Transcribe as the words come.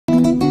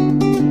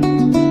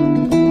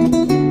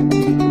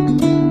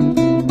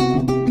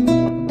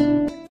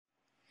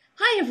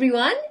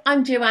everyone,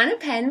 I'm Joanna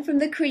Penn from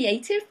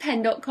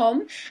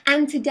thecreativepenn.com,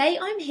 and today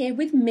I'm here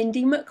with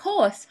Mindy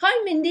McHorse.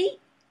 Hi Mindy.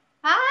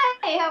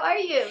 Hi, how are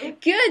you?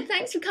 Good,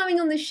 thanks for coming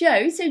on the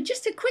show. So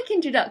just a quick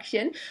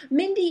introduction.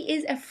 Mindy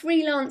is a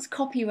freelance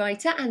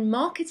copywriter and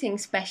marketing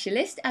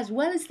specialist, as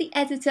well as the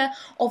editor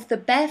of the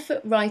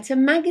Barefoot Writer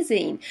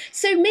Magazine.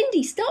 So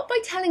Mindy, start by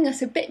telling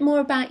us a bit more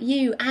about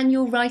you and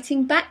your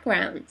writing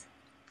background.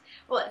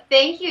 Well,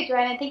 thank you,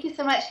 Joanna. Thank you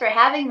so much for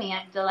having me.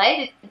 I'm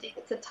delighted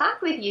to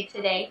talk with you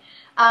today.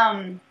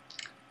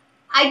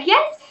 I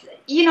guess,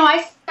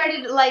 I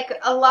started like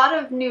a lot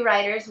of new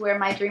writers where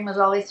my dream was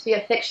always to be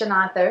a fiction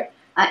author,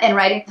 and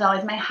writing was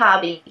always my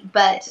hobby,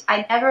 but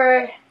I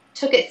never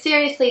took it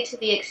seriously to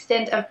the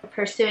extent of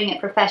pursuing it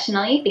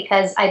professionally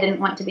because I didn't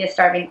want to be a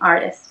starving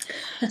artist.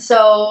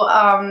 So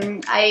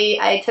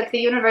I took the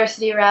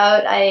university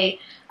route. I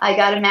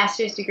got a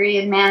master's degree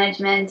in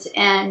management,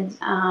 and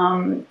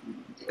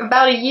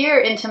about a year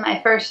into my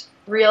first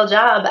real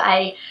job,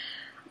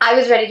 I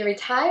was ready to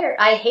retire.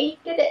 I hated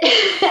it.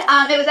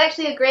 It was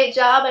actually a great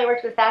job. I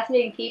worked with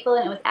fascinating people,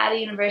 and it was at a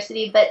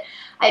university, but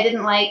I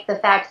didn't like the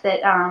fact that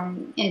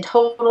in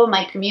total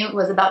my commute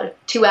was about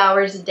 2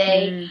 hours a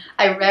day.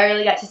 I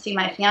rarely got to see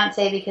my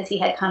fiance because he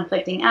had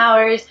conflicting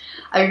hours.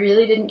 I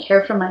really didn't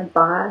care for my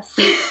boss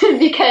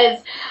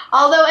because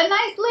although a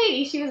nice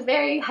lady, she was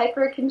very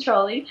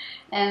hyper-controlling,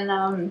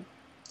 and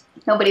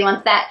nobody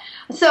wants that.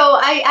 So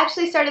I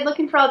actually started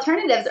looking for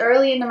alternatives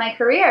early into my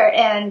career,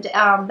 and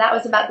that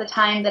was about the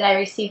time that I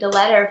received a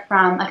letter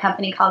from a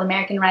company called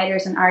American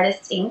Writers and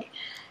Artists, Inc.,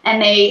 and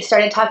they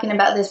started talking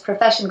about this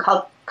profession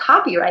called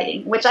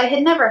copywriting, which I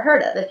had never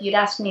heard of. If you'd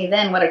asked me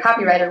then what a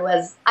copywriter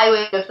was, I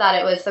would have thought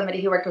it was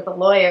somebody who worked with a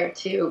lawyer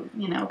to,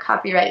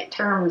 copyright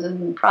terms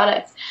and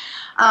products.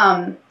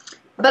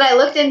 But I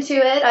looked into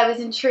it, I was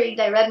intrigued,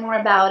 I read more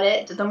about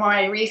it. The more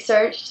I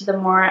researched, the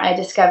more I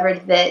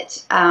discovered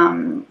that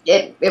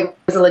it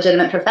was a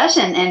legitimate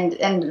profession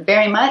and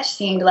very much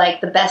seemed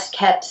like the best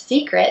kept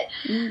secret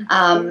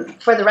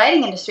for the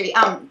writing industry.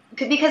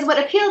 Because what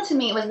appealed to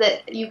me was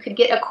that you could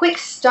get a quick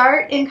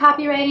start in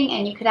copywriting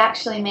and you could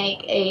actually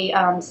make a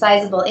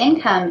sizable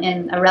income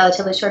in a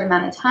relatively short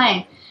amount of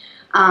time.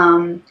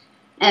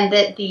 And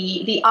that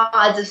the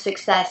odds of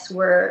success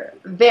were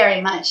very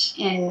much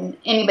in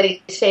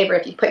anybody's favor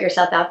if you put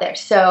yourself out there.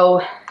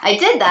 So I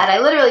did that. I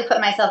literally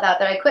put myself out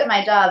there. I quit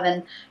my job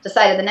and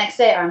decided the next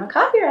day I'm a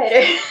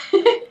copywriter.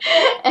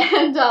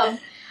 And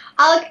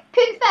I'll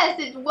confess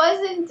it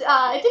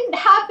didn't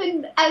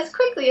happen as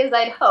quickly as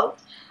I'd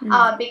hoped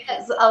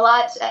because a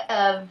lot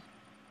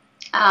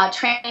of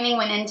training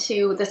went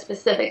into the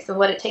specifics of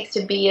what it takes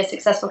to be a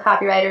successful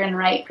copywriter and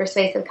write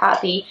persuasive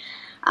copy.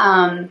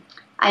 I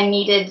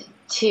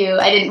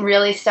didn't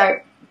really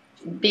start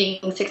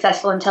being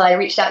successful until I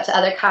reached out to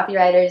other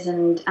copywriters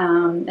and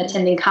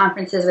attending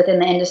conferences within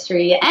the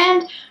industry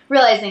and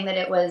realizing that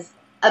it was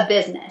a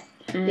business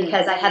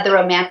because I had the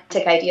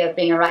romantic idea of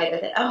being a writer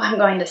that, I'm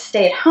going to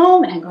stay at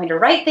home and I'm going to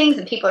write things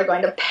and people are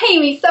going to pay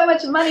me so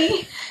much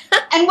money.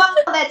 And while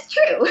that's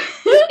true,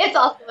 it's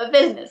also a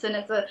business,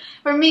 and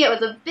for me it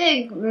was a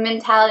big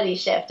mentality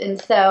shift. And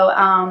so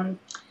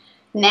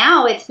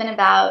now it's been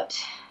about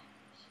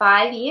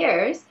 5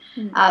 years.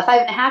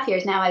 5.5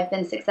 years now I've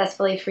been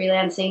successfully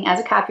freelancing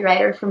as a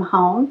copywriter from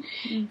home,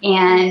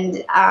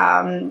 and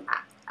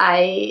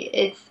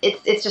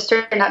it's just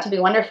turned out to be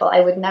wonderful.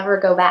 I would never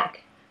go back.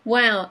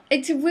 Wow,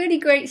 it's a really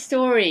great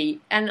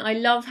story, and I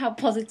love how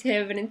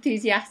positive and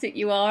enthusiastic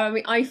you are. I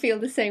mean, I feel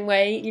the same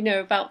way,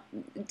 about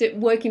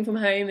working from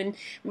home and,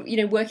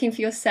 working for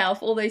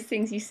yourself, all those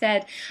things you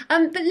said.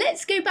 But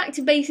let's go back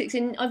to basics,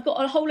 and I've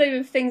got a whole load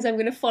of things I'm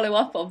going to follow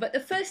up on. But the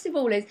first of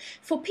all is,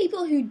 for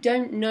people who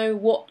don't know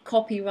what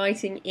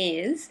copywriting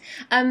is,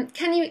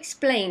 can you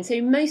explain?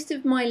 So most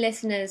of my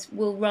listeners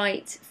will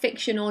write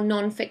fiction or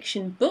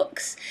non-fiction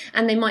books,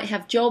 and they might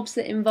have jobs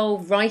that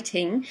involve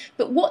writing,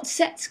 but what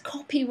sets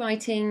copywriting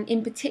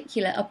in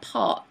particular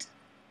apart?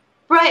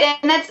 Right,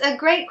 and that's a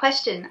great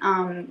question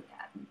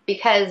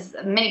because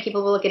many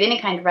people will look at any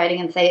kind of writing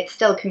and say it's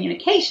still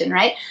communication,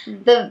 right?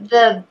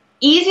 The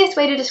easiest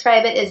way to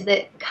describe it is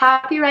that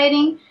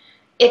copywriting,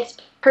 it's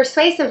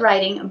persuasive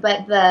writing,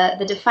 but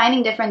the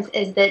defining difference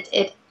is that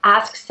it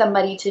asks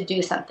somebody to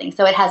do something.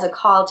 So it has a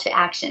call to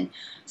action.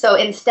 So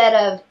instead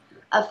of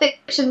a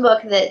fiction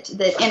book that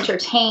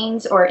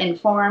entertains or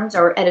informs,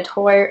 or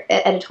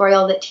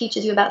editorial that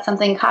teaches you about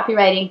something,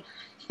 copywriting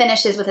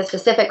finishes with a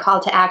specific call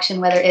to action,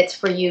 whether it's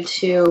for you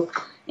to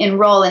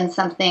enroll in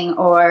something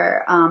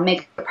or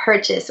make a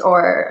purchase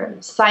or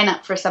sign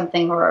up for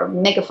something or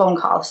make a phone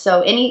call.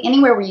 So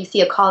anywhere where you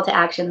see a call to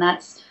action,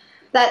 that's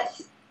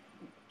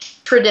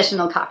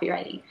traditional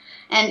copywriting.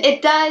 And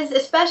it does,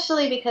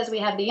 especially because we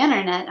have the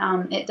internet,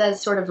 it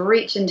does sort of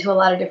reach into a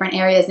lot of different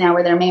areas now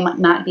where there may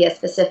not be a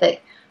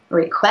specific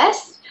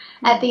request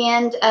at the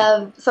end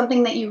of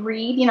something that you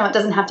read. It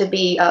doesn't have to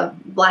be a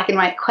black and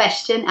white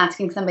question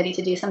asking somebody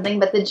to do something,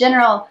 but the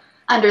general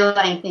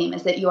underlying theme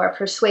is that you are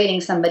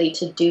persuading somebody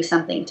to do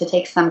something, to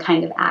take some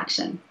kind of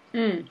action.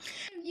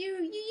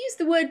 You used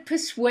the word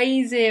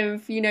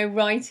persuasive,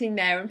 writing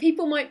there, and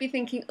people might be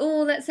thinking,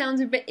 oh, that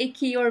sounds a bit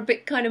icky or a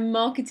bit kind of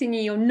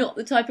marketing-y or not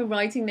the type of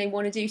writing they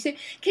want to do. So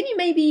can you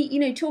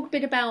maybe, talk a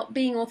bit about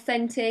being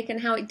authentic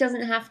and how it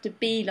doesn't have to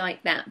be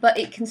like that, but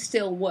it can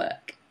still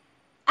work?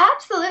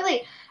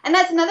 Absolutely. And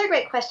that's another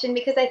great question,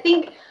 because I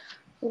think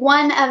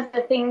one of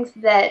the things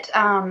that,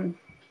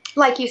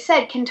 like you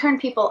said, can turn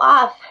people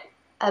off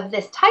of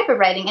this type of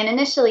writing, and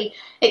initially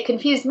it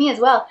confused me as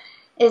well,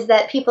 is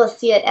that people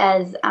see it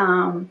as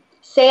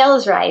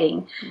sales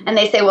writing, and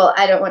they say, well,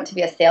 I don't want to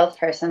be a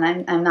salesperson.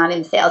 I'm not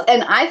in sales.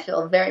 And I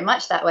feel very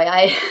much that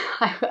way.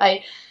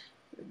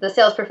 The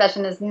sales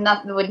profession is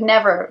would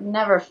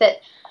never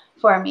fit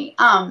for me.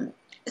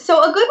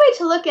 So a good way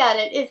to look at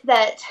it is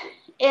that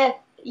if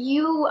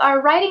you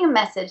are writing a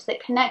message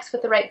that connects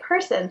with the right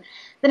person,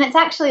 then it's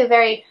actually a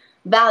very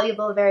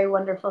valuable, very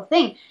wonderful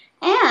thing.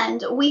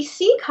 And we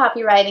see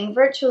copywriting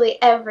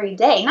virtually every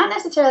day, not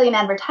necessarily in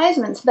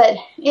advertisements, but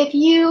if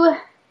you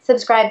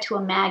subscribe to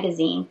a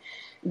magazine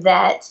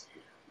that,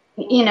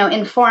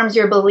 informs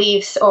your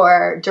beliefs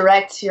or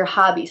directs your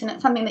hobbies, and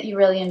it's something that you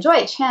really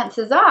enjoy,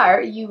 chances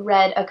are you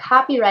read a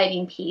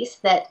copywriting piece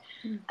that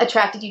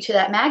attracted you to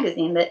that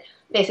magazine, that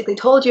basically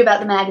told you about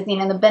the magazine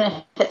and the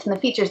benefits and the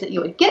features that you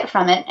would get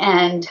from it,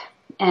 and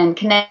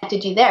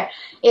connected you there.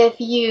 If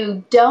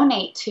you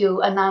donate to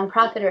a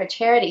nonprofit or a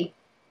charity,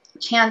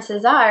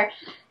 chances are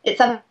it's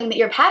something that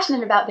you're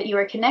passionate about, but you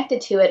were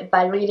connected to it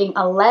by reading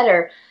a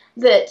letter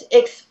that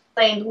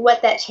explained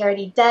what that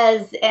charity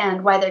does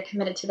and why they're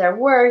committed to their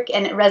work,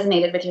 and it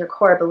resonated with your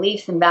core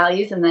beliefs and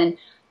values, and then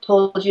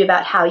told you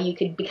about how you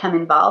could become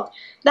involved.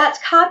 That's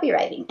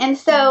copywriting. And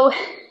so,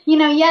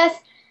 yes,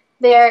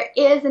 there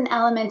is an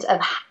element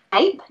of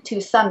hype to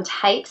some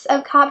types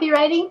of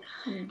copywriting,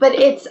 but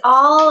it's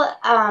all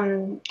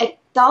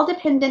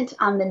dependent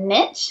on the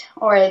niche,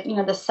 or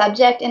the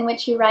subject in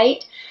which you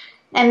write.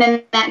 And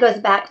then that goes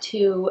back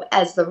to,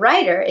 as the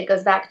writer, it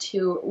goes back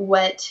to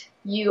what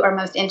you are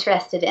most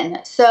interested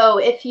in. So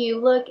if you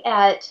look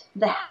at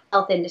the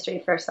health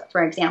industry,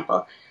 for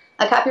example,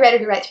 a copywriter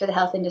who writes for the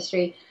health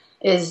industry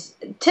is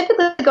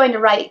typically going to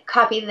write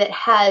copy that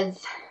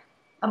has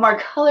a more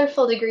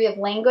colorful degree of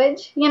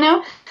language,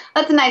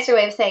 That's a nicer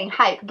way of saying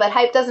hype, but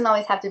hype doesn't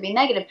always have to be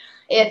negative.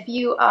 If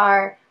you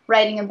are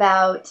writing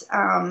about,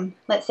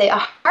 let's say, a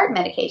heart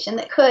medication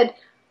that could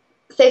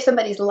save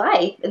somebody's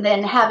life, and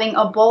then having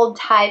a bold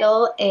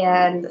title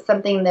and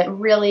something that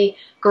really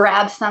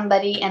grabs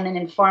somebody and then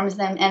informs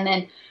them and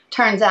then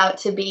turns out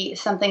to be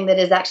something that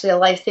is actually a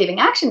life-saving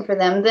action for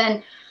them,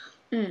 then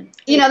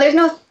there's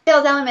no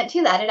sales element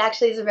to that. It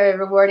actually is a very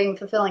rewarding,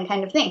 fulfilling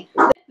kind of thing.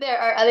 There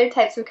are other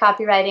types of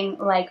copywriting,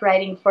 like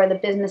writing for the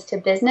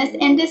business-to-business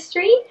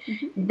industry,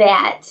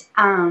 that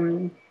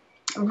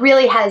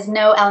really has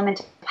no element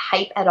of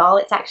hype at all.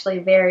 It's actually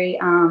very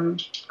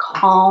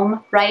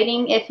calm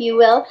writing, if you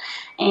will.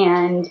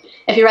 And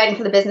if you're writing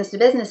for the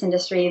business-to-business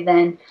industry,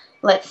 then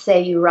let's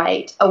say you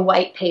write a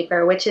white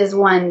paper, which is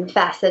one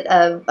facet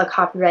of a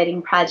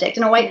copywriting project.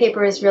 And a white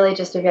paper is really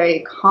just a very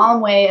calm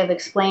way of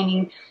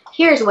explaining,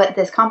 here's what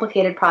this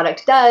complicated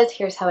product does,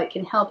 here's how it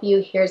can help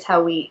you, here's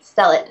how we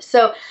sell it.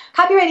 So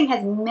copywriting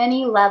has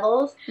many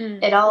levels.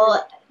 It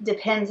all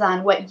depends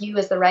on what you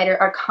as the writer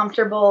are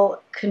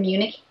comfortable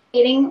communicating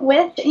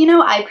with.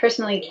 I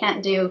personally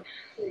can't do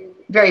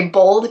very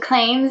bold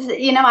claims.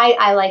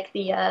 I like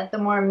the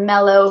more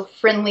mellow,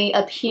 friendly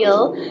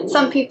appeal.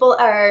 Some people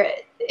are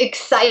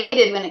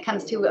excited when it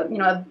comes to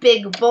a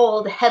big,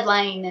 bold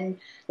headline and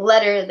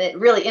letter that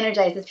really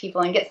energizes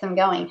people and gets them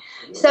going.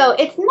 So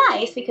it's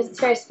nice because it's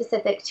very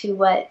specific to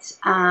what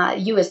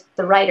you as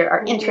the writer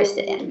are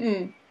interested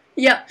in.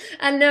 Yeah,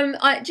 and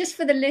just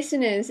for the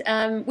listeners,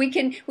 we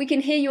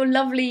can hear your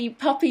lovely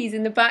puppies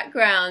in the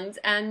background,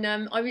 and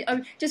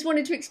I just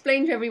wanted to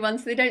explain to everyone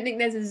so they don't think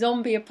there's a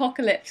zombie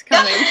apocalypse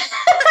coming.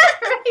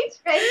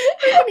 Right.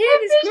 We can hear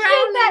this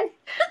growling.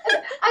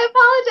 I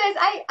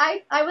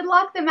apologize. I would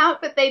lock them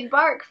out, but they'd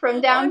bark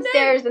from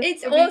downstairs. Oh, no.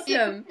 It's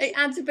awesome. It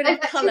adds a bit of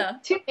colour.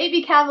 Two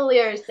baby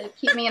cavaliers that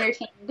keep me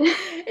entertained.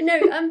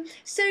 No,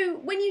 so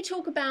when you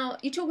talk a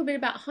bit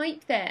about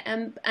hype there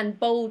and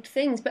bold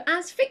things, but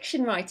as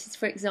fiction writers,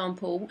 for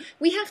example,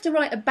 we have to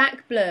write a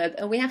back blurb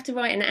and we have to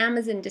write an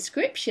Amazon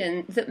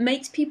description that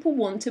makes people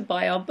want to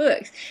buy our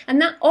books,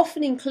 and that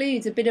often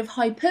includes a bit of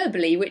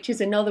hyperbole, which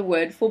is another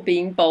word for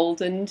being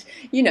bold and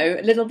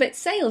a little bit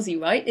salesy,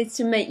 right? It's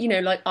to make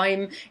like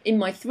I'm in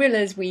my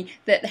thrillers,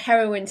 that the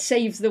heroine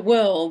saves the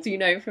world,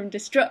 from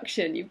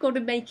destruction. You've got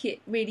to make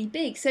it really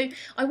big. So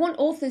I want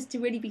authors to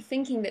really be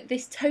thinking that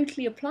this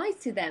totally applies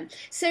to them.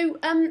 So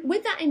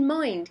with that in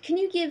mind, can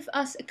you give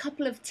us a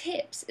couple of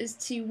tips as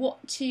to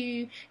what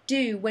to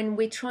do when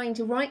we're trying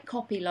to write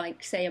copy,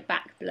 like say a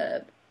back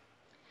blurb?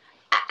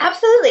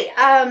 Absolutely.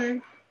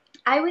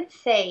 I would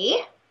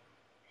say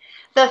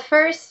the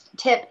first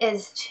tip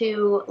is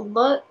to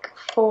look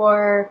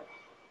for,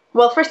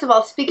 well, first of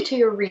all, speak to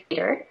your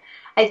reader.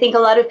 I think a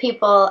lot of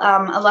people,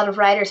 a lot of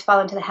writers fall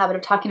into the habit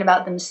of talking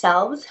about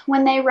themselves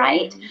when they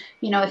write.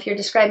 You know, if you're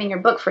describing your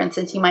book, for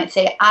instance, you might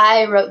say,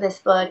 I wrote this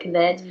book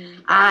that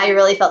I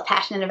really felt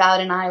passionate about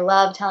and I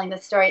love telling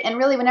this story. And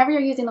really, whenever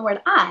you're using the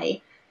word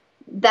I,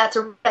 that's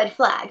a red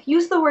flag.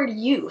 Use the word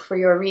you for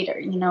your reader.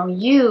 You know,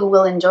 you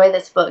will enjoy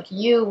this book.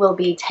 You will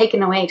be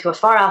taken away to a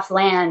far off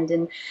land.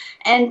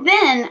 And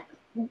then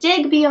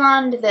dig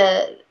beyond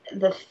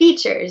the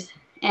features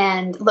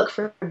and look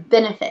for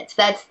benefits.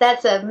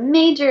 That's a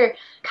major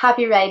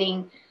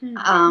copywriting.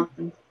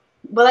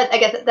 Well, I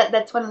guess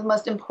that's one of the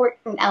most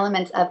important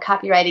elements of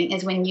copywriting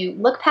is when you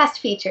look past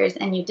features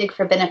and you dig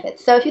for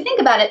benefits. So if you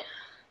think about it,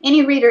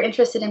 any reader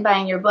interested in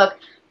buying your book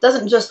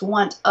doesn't just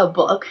want a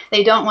book.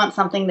 They don't want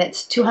something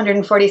that's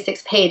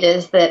 246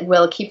 pages that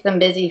will keep them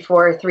busy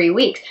for 3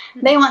 weeks.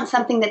 They want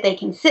something that they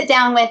can sit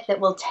down with,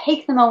 that will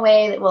take them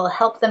away, that will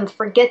help them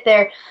forget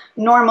their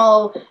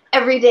normal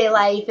everyday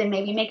life and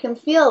maybe make them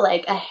feel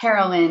like a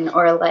heroine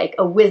or like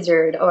a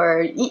wizard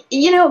or,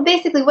 you know,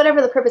 basically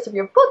whatever the purpose of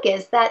your book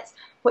is, that's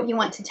what you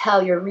want to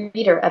tell your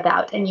reader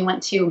about, and you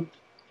want to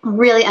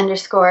really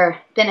underscore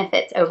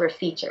benefits over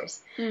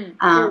features.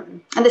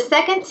 And the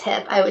second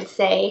tip I would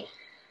say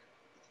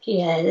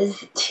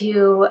is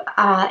to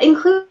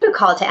include a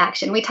call to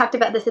action. We talked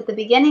about this at the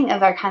beginning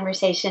of our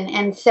conversation,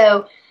 and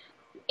so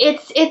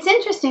it's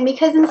interesting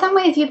because in some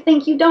ways you'd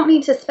think you don't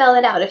need to spell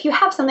it out. If you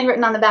have something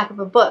written on the back of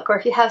a book, or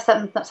if you have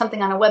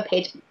something on a web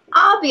page,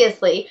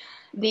 obviously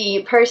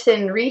the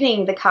person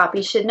reading the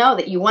copy should know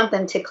that you want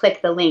them to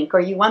click the link or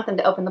you want them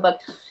to open the book.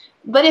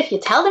 But if you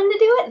tell them to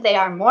do it, they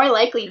are more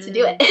likely to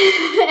do it.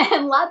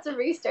 And lots of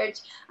research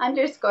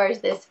underscores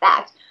this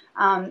fact.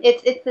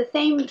 It's the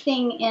same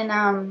thing in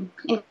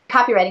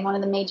copywriting. One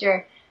of the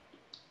major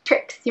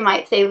tricks, you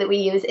might say, that we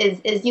use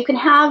is you can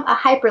have a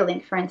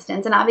hyperlink, for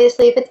instance, and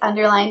obviously if it's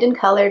underlined and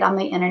colored on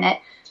the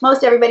internet,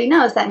 most everybody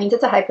knows that means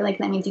it's a hyperlink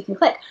and that means you can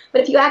click.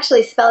 But if you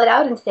actually spell it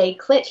out and say,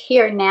 click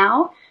here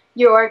now,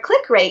 your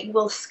click rate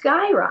will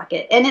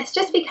skyrocket. And it's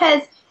just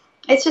because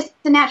it's just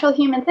a natural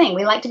human thing.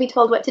 We like to be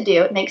told what to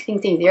do. It makes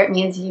things easier. It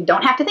means you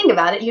don't have to think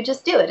about it. You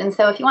just do it. And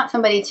so if you want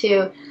somebody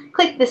to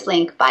click this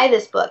link, buy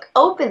this book,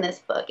 open this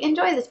book,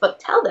 enjoy this book,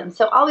 tell them.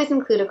 So always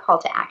include a call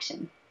to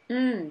action.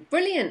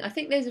 Brilliant. I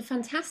think those are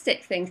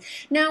fantastic things.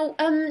 Now,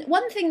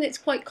 one thing that's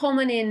quite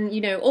common in,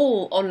 you know,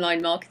 all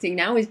online marketing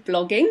now is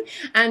blogging,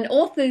 and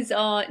authors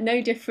are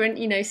no different.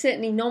 You know,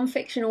 certainly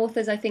non-fiction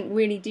authors, I think,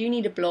 really do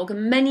need a blog,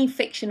 and many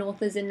fiction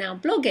authors are now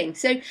blogging.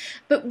 So,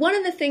 but one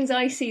of the things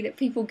I see that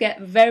people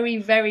get very,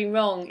 very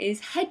wrong is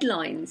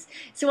headlines.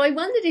 So I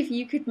wondered if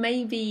you could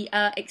maybe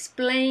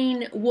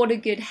explain what a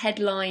good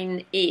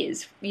headline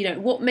is. You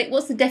know,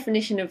 what's the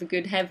definition of a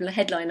good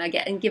headline, I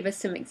get, and give us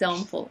some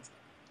examples.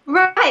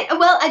 Right.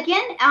 Well,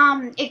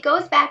 again, it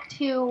goes back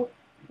to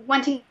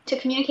wanting to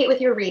communicate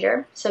with your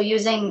reader. So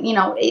using, you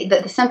know,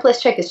 the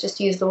simplest trick is just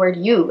to use the word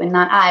you and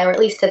not I, or at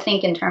least to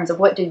think in terms of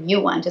what do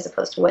you want as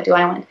opposed to what do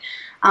I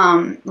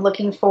want.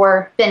 Looking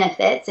for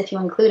benefits. If you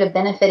include a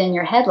benefit in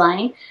your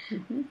headline,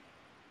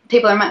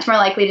 people are much more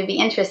likely to be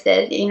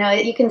interested. You know,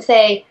 you can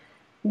say,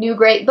 new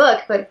great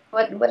book, but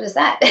what is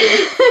that?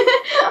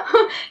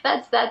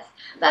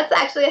 That's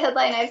actually a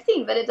headline I've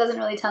seen, but it doesn't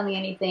really tell me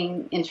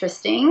anything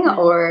interesting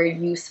or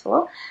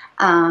useful.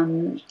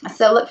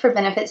 So look for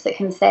benefits that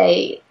can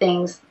say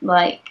things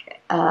like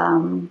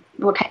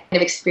what kind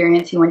of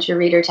experience you want your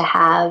reader to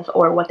have,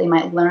 or what they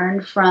might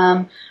learn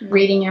from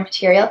reading your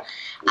material.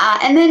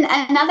 And then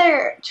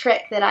another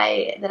trick that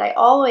I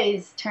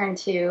always turn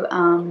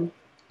to.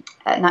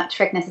 Not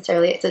trick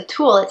necessarily, it's a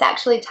tool. It's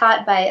actually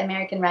taught by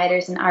American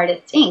Writers and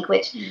Artists, Inc.,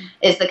 which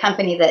is the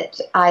company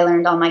that I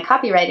learned all my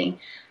copywriting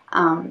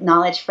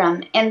knowledge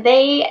from. And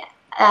they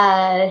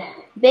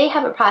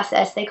have a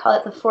process, they call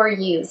it the 4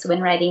 U's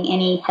when writing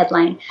any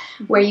headline,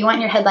 where you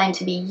want your headline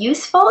to be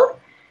useful,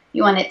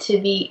 you want it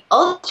to be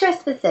ultra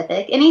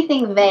specific.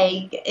 Anything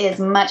vague is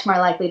much more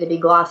likely to be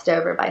glossed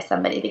over by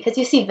somebody because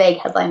you see vague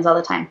headlines all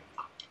the time.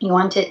 You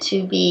want it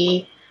to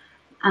be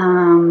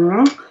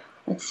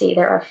let's see,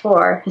 there are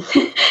 4.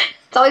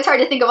 It's always hard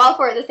to think of all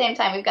 4 at the same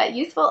time. We've got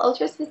useful,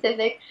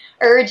 ultra-specific,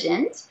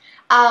 urgent.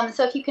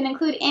 So if you can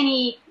include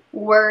any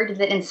word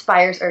that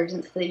inspires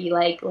urgency that you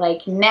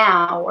like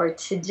now or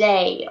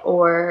today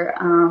or,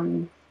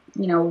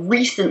 you know,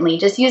 recently,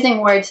 just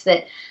using words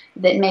that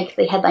make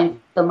the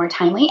headline feel more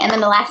timely. And then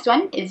the last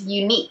one is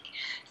unique.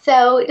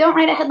 So don't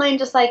write a headline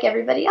just like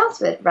everybody else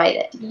would write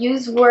it.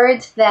 Use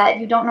words that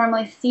you don't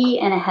normally see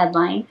in a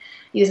headline.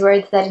 Use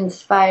words that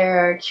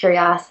inspire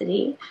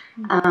curiosity.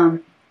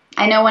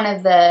 I know one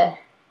of the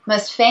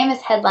most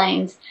famous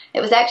headlines,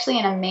 it was actually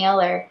in a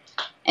mailer.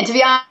 And to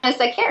be honest,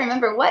 I can't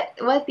remember what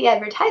the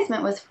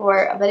advertisement was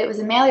for, but it was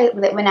a mailer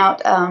that went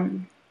out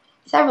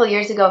several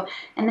years ago.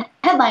 And the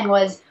headline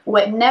was,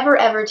 "What Never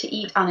Ever to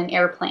Eat on an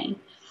Airplane."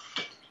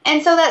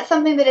 And so that's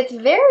something that it's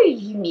very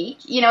unique.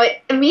 You know,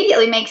 it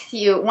immediately makes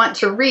you want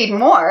to read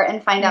more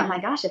and find out, my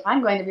gosh, if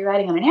I'm going to be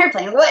riding on an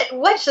airplane,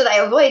 what should I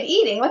avoid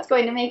eating? What's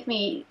going to make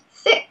me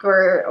sick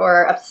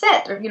or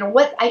upset? Or, you know,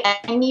 what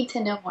I need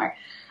to know more.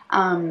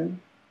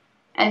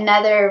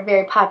 Another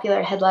very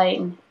popular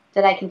headline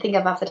that I can think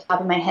of off the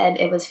top of my head,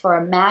 it was for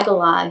a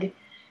magalog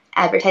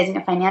advertising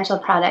a financial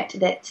product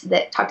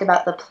that talked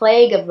about the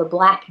plague of the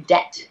black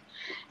debt.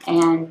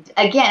 And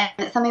again,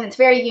 it's something that's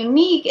very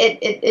unique.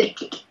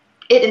 It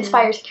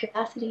inspires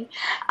curiosity.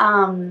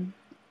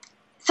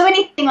 So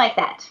anything like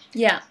that.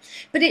 Yeah,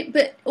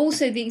 but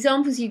also the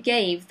examples you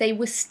gave, it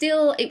was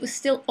still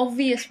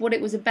obvious what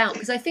it was about,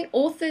 because I think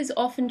authors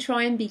often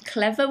try and be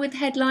clever with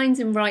headlines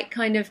and write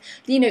kind of,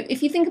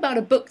 if you think about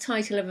a book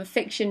title of a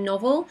fiction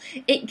novel,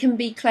 it can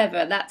be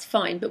clever, that's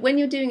fine, but when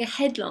you're doing a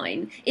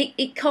headline,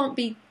 it can't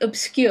be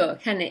obscure,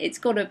 can it? It's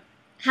got to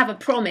have a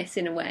promise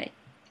in a way.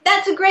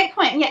 That's a great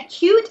point. Yeah,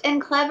 cute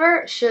and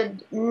clever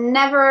should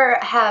never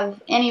have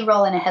any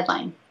role in a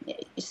headline.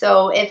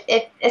 So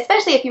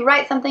especially if you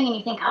write something and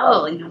you think,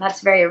 oh, that's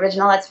very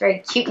original, that's very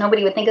cute,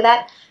 nobody would think of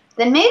that,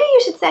 then maybe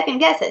you should second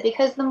guess it,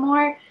 because the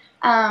more,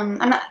 I'm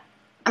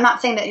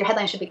not saying that your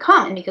headline should be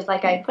common, because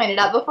like I pointed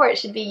out before, it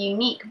should be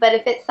unique, but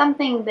if it's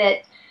something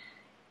that,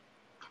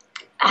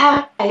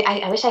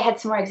 I wish I had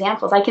some more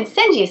examples. I can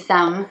send you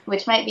some,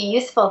 which might be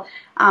useful,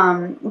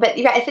 but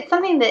if it's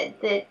something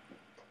that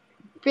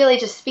really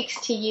just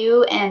speaks to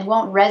you and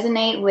won't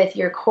resonate with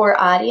your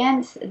core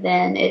audience,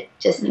 then it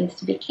just needs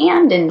to be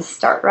canned and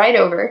start right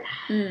over.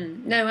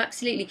 No,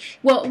 absolutely.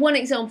 Well, one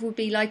example would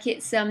be like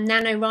it's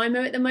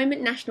NaNoWriMo at the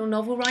moment, National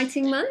Novel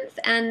Writing Month,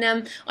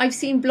 and I've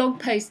seen blog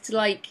posts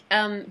like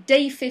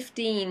day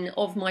 15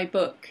 of my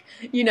book,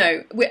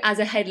 as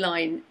a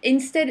headline.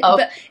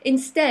 But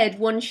instead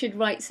one should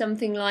write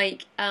something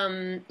like,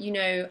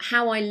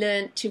 how I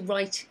learned to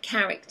write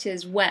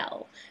characters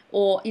well.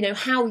 Or,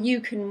 how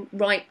you can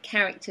write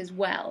characters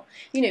well.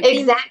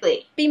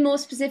 Exactly. Be more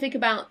specific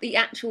about the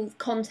actual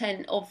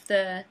content of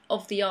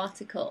the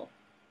article.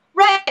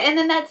 Right, and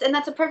then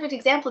that's a perfect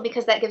example,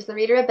 because that gives the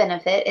reader a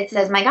benefit. It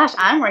says, my gosh,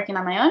 I'm working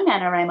on my own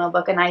NaNoWriMo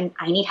book, and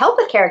I need help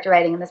with character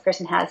writing, and this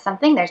person has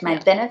something. There's my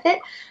benefit.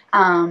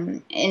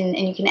 And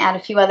you can add a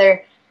few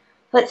other.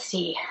 Let's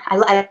see.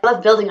 I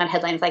love building on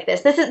headlines like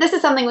this. This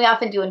is something we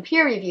often do in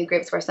peer review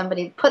groups, where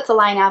somebody puts a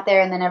line out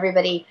there, and then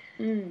everybody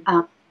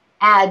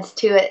adds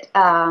to it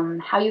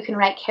how you can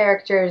write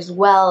characters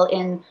well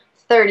in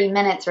 30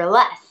 minutes or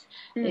less,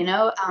 and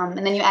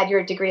then you add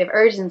your degree of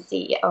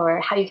urgency, or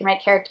how you can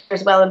write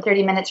characters well in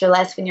 30 minutes or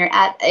less when you're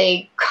at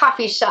a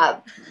coffee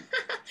shop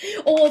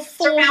or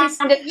surrounded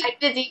by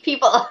busy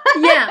people.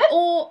 Yeah,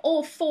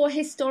 or for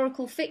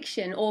historical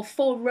fiction, or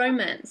for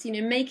romance,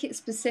 make it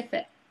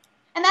specific.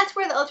 And that's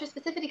where the ultra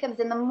specificity comes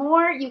in. The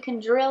more you can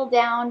drill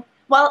down,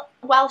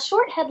 while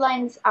short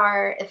headlines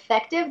are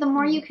effective, the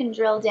more you can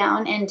drill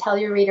down and tell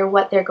your reader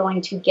what they're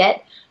going to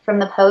get from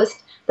the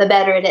post, the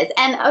better it is.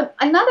 And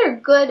another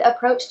good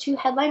approach to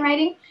headline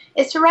writing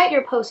is to write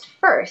your post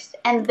first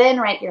and then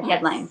write your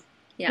headline.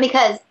 Yeah.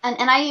 Because,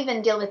 and I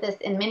even deal with this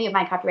in many of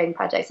my copywriting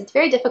projects, it's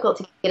very difficult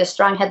to get a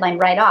strong headline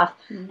right off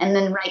and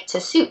then write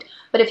to suit.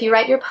 But if you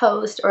write your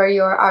post or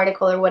your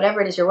article or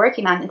whatever it is you're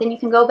working on, then you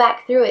can go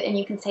back through it and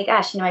you can say,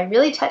 gosh, I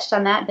really touched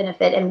on that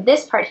benefit, and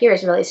this part here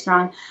is really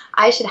strong.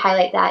 I should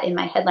highlight that in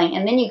my headline.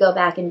 And then you go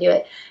back and do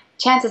it.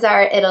 Chances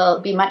are it'll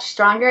be much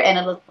stronger, and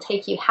it'll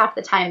take you half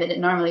the time that it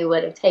normally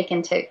would have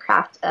taken to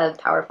craft a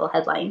powerful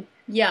headline.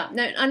 Yeah,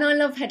 no, and I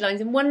love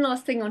headlines. And one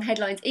last thing on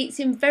headlines, it's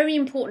very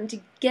important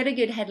to get a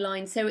good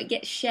headline so it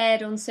gets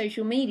shared on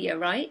social media,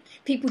 right?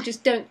 People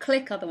just don't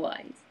click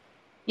otherwise.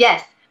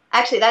 Yes,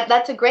 actually,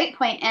 that's a great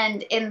point.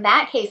 And in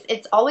that case,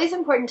 it's always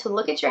important to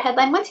look at your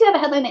headline. Once you have a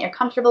headline that you're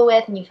comfortable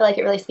with and you feel like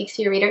it really speaks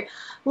to your reader,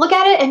 look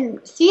at it and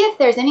see if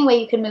there's any way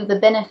you can move the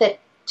benefit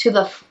to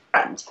the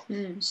front.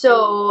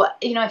 So,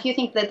 if you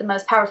think that the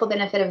most powerful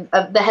benefit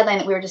of the headline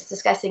that we were just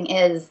discussing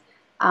is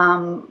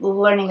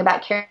learning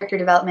about character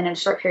development in a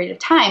short period of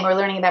time, or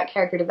learning about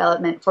character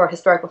development for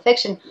historical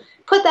fiction,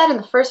 put that in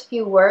the first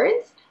few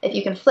words. If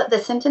you can flip the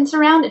sentence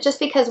around, just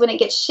because when it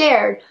gets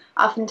shared,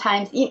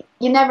 oftentimes you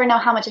never know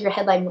how much of your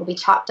headline will be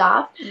chopped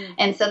off.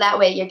 And so that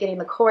way you're getting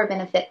the core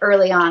benefit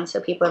early on, so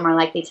people are more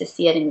likely to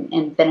see it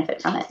and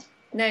benefit from it.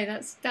 No,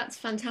 that's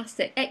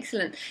fantastic.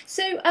 Excellent.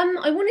 So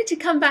I wanted to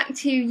come back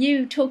to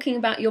you talking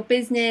about your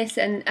business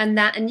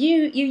and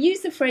you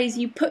use the phrase,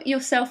 you put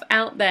yourself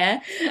out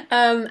there,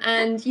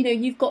 and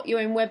you've got your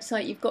own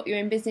website, you've got your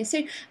own business.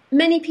 So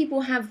many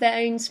people have their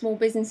own small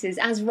businesses.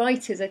 As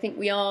writers, I think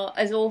we are,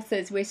 as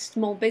authors, we're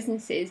small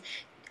businesses.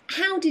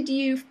 How did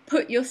you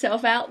put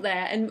yourself out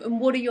there,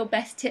 and what are your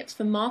best tips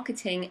for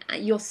marketing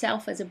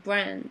yourself as a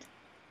brand?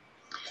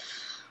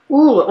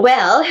 Ooh,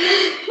 well,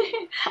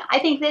 I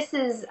think this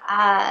is,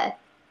 I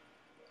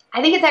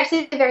think it's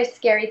actually a very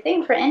scary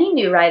thing for any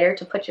new writer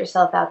to put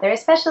yourself out there,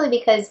 especially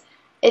because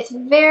it's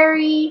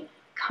very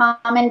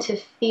common to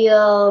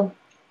feel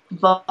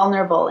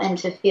vulnerable and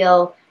to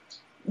feel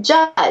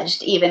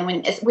judged, even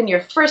when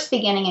you're first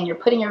beginning and you're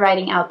putting your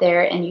writing out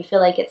there and you feel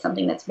like it's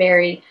something that's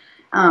very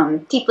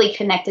deeply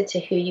connected to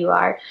who you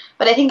are.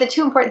 But I think the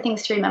two important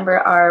things to remember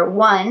are,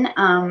 one,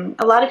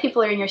 a lot of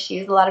people are in your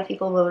shoes. A lot of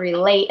people will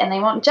relate, and they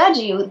won't judge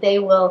you. They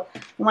will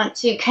want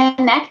to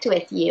connect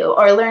with you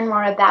or learn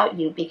more about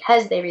you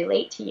because they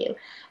relate to you.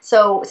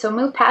 So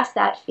move past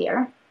that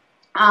fear.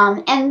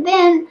 And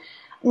then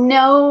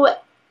know,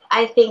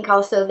 I think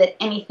also that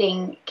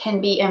anything can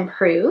be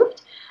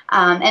improved.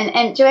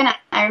 And Joanna,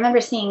 I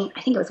remember seeing,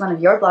 I think it was one of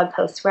your blog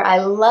posts where I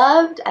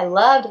loved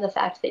the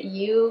fact that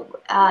you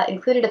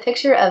included a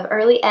picture of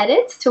early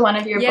edits to one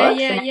of your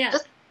books. And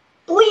just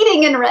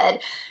bleeding in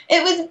red.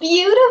 It was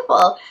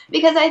beautiful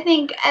because I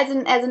think as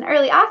an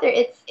early author,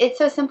 it's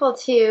so simple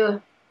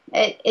to,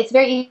 it's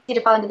very easy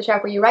to fall into the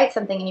trap where you write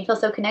something and you feel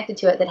so connected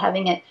to it that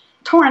having it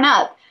torn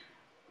up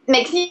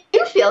makes you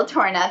feel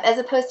torn up, as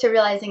opposed to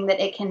realizing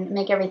that it can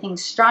make everything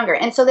stronger.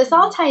 And so this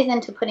all ties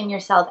into putting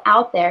yourself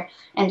out there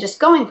and just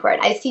going for it.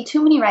 I see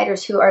too many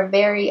writers who are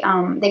very,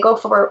 they go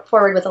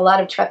forward with a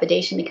lot of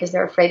trepidation because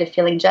they're afraid of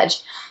feeling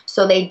judged.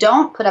 So they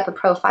don't put up a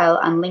profile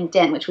on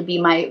LinkedIn, which would be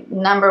my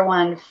number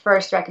one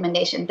first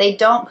recommendation. They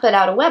don't put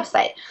out a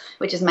website,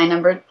 which is my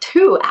number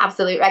two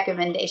absolute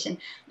recommendation,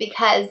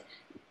 because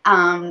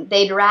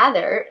they'd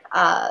rather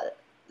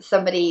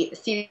somebody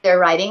see their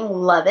writing,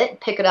 love it,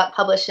 pick it up,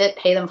 publish it,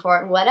 pay them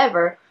for it,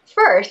 whatever,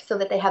 first, so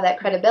that they have that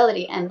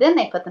credibility, and then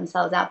they put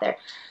themselves out there.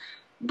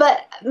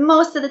 But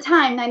most of the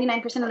time,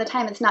 99% of the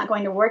time, it's not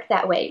going to work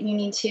that way. You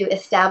need to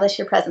establish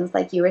your presence,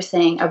 like you were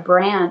saying,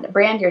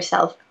 brand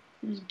yourself.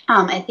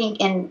 I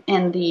think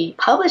in the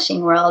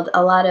publishing world,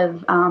 a lot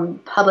of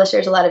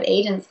publishers, a lot of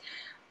agents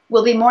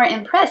will be more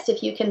impressed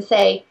if you can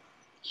say,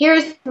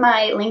 here's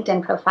my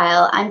LinkedIn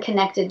profile. I'm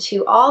connected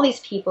to all these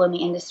people in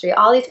the industry,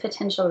 all these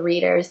potential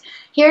readers.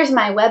 Here's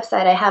my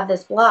website. I have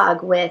this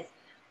blog with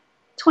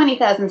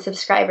 20,000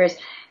 subscribers.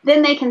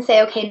 Then they can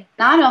say, okay,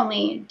 not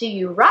only do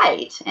you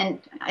write, and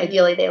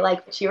ideally they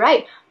like what you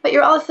write, but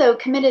you're also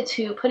committed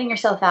to putting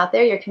yourself out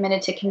there. You're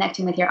committed to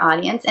connecting with your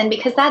audience. And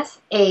because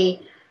that's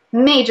a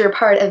major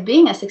part of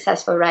being a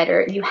successful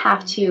writer, you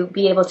have to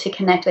be able to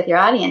connect with your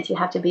audience. You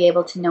have to be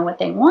able to know what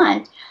they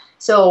want.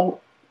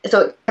 So it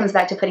comes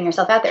back to putting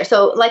yourself out there.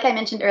 So like I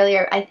mentioned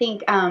earlier, I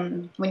think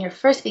when you're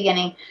first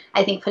beginning,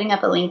 I think putting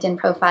up a LinkedIn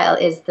profile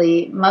is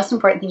the most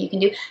important thing you can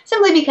do,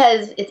 simply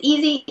because it's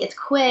easy, it's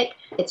quick,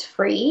 it's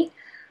free.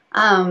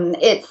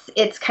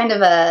 It's kind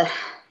of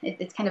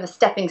a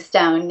stepping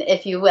stone,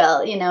 if you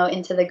will,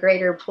 into the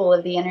greater pool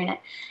of the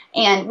internet.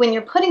 And when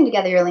you're putting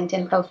together your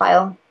LinkedIn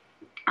profile,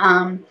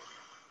 one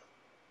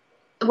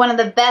of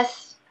the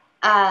best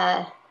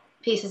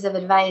pieces of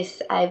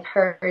advice I've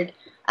heard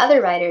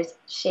other writers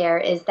share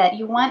is that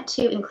you want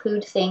to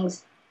include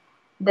things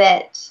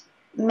that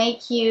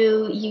make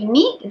you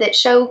unique, that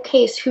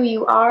showcase who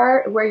you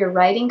are, where your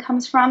writing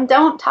comes from.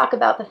 Don't talk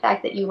about the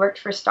fact that you worked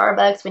for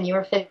Starbucks when you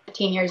were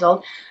 15 years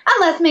old,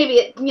 unless maybe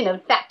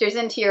it factors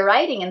into your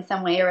writing in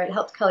some way, or it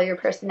helps color your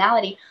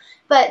personality.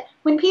 But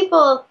when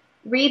people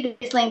read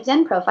these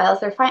LinkedIn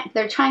profiles,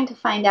 they're trying to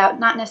find out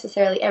not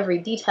necessarily every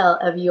detail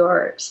of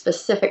your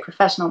specific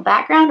professional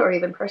background or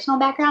even personal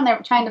background. They're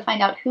trying to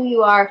find out who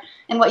you are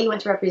and what you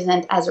want to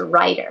represent as a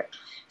writer.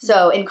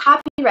 So in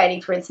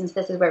copywriting, for instance,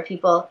 this is where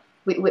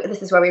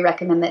we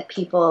recommend that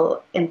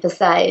people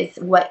emphasize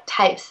what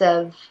types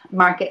of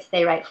markets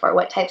they write for,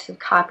 what types of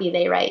copy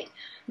they write,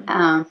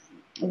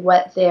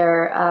 what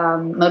their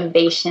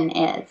motivation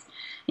is.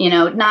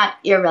 Not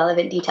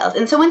irrelevant details.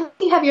 And so once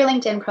you have your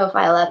LinkedIn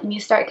profile up and you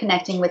start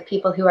connecting with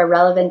people who are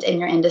relevant in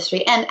your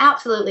industry, and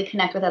absolutely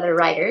connect with other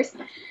writers,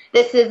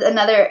 this is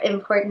another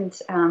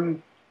important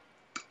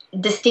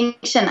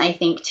distinction, I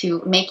think,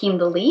 to making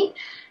the leap,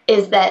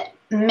 is that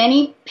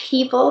many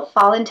people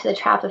fall into the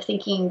trap of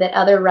thinking that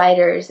other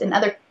writers, and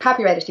other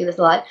copywriters do this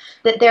a lot,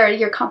 that they're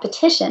your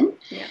competition.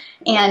 Yeah.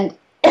 And,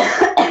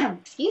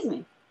 excuse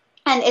me.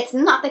 And it's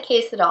not the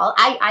case at all.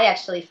 I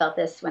actually felt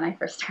this when I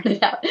first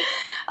started out.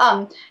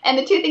 And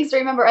the two things to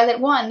remember are that,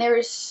 one,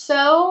 there's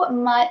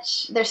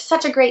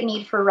such a great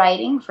need for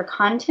writing, for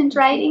content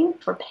writing,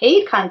 for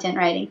paid content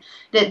writing,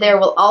 that there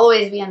will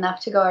always be enough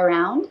to go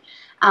around.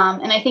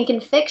 And I think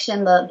in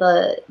fiction,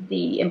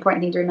 the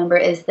important thing to remember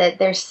is that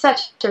there's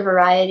such a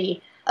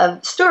variety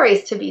of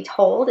stories to be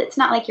told. It's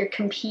not like you're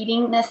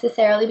competing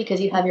necessarily because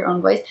you have your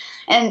own voice.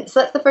 And so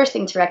that's the first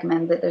thing to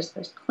recommend, that there's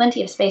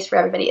plenty of space for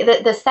everybody.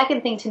 The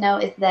second thing to know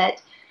is that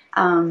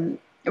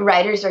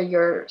writers are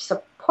your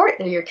support,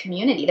 they're your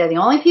community. They're the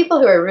only people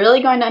who are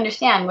really going to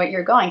understand what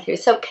you're going through.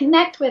 So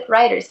connect with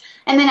writers,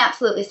 and then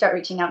absolutely start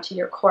reaching out to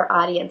your core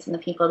audience and the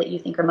people that you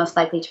think are most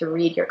likely to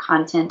read your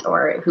content,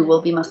 or who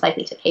will be most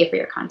likely to pay for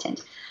your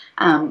content.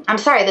 I'm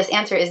sorry, this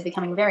answer is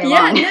becoming very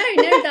long. Yeah,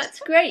 no, that's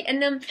great.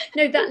 And no,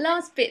 that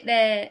last bit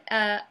there,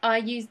 I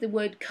use the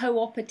word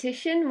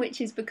co-opetition,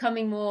 which is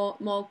becoming more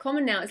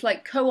common now. It's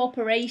like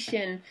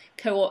cooperation,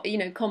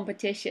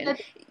 competition.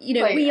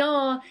 We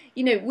are,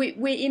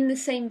 we're in the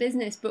same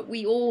business, but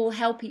we all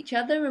help each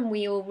other, and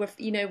we all,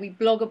 we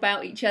blog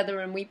about each other,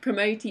 and we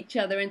promote each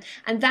other,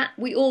 and that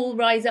we all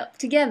rise up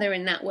together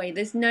in that way.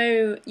 There's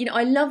no,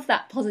 I love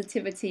that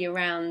positivity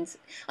around.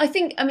 I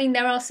think,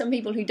 there are some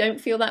people who don't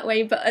feel that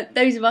way, but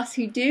those of us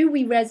who do,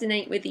 we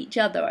resonate with each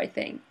other, I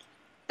think.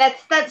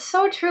 That's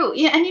so true.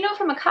 Yeah, and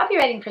from a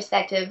copywriting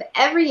perspective,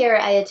 every year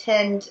I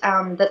attend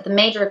the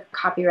major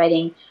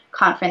copywriting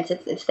conference.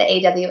 It's the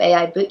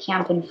AWAI boot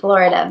camp in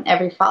Florida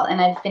every fall, and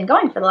I've been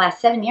going for the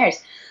last 7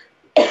 years.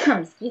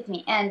 Excuse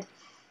me. And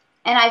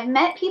I've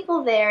met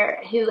people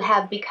there who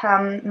have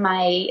become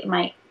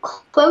my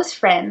close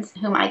friends,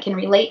 whom I can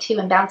relate to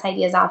and bounce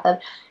ideas off of.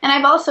 And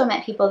I've also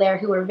met people there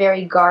who are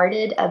very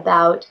guarded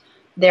about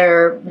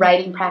their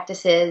writing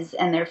practices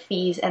and their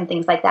fees and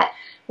things like that.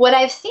 What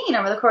I've seen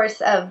over the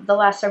course of the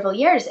last several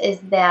years is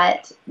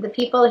that the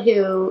people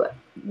who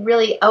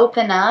really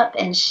open up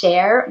and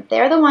share,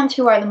 they're the ones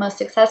who are the most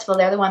successful.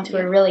 They're the ones who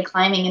are really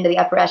climbing into the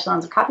upper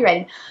echelons of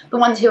copywriting. The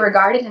ones who are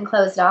guarded and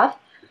closed off,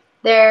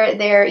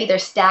 they're either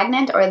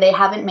stagnant or they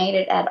haven't made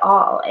it at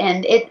all.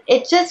 And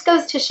it just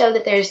goes to show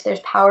that there's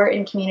power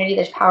in community,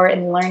 there's power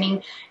in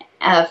learning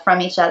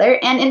from each other,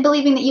 and in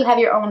believing that you have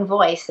your own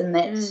voice and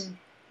that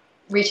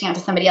reaching out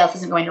to somebody else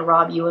isn't going to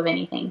rob you of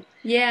anything.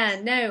 Yeah,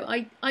 no,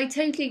 I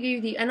totally agree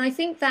with you, and I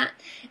think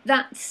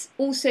that's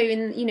also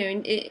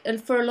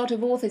for a lot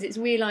of authors, it's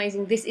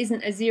realizing this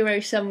isn't a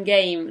zero-sum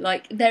game.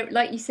 Like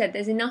you said,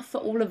 there's enough for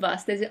all of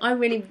us. I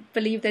really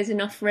believe there's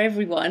enough for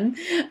everyone,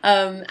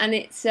 and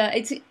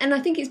and I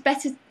think it's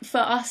better for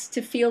us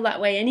to feel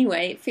that way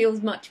anyway.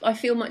 I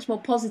feel much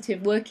more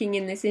positive working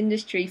in this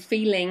industry,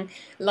 feeling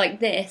like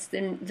this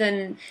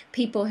than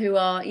people who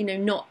are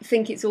not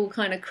think it's all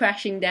kind of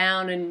crashing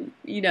down and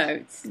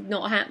it's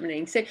not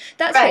happening. So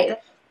that's right. great.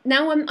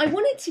 Now, I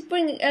wanted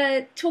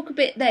to talk a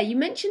bit there. You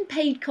mentioned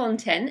paid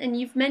content, and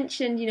you've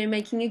mentioned,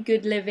 making a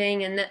good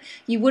living, and that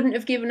you wouldn't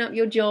have given up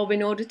your job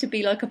in order to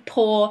be like a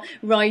poor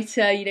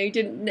writer.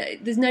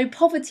 There's no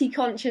poverty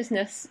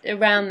consciousness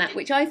around that,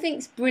 which I think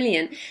is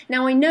brilliant.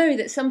 Now, I know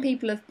that some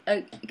people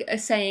are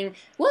saying,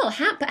 well,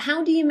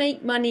 how do you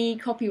make money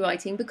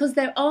copywriting? Because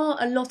there are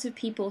a lot of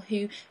people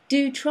who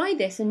do try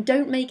this and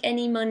don't make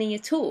any money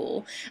at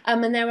all.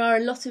 And there are a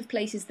lot of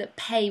places that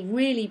pay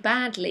really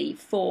badly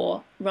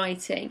for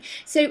writing.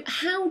 So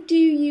how do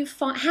you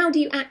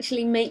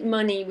actually make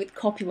money with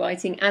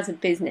copywriting as a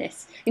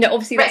business?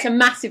 Obviously that's a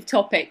massive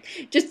topic.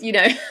 Just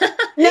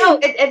No,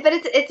 but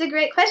it's a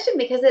great question,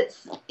 because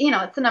it's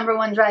it's the number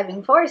one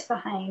driving force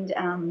behind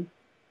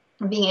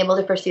being able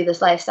to pursue this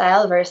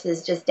lifestyle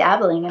versus just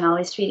dabbling and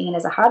always treating it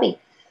as a hobby.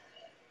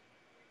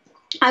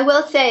 I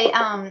will say, in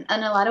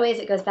a lot of ways,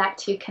 it goes back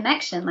to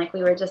connection, like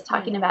we were just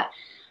talking about,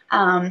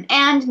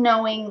 and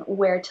knowing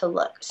where to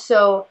look.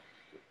 So,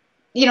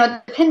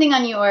 depending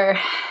on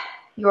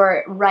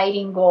your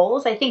writing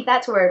goals, I think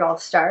that's where it all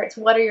starts.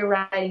 What are your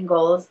writing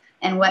goals,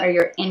 and what are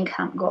your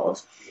income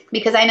goals?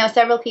 Because I know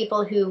several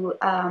people who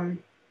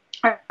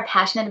are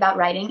passionate about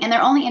writing, and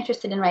they're only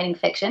interested in writing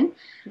fiction,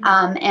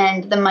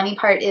 and the money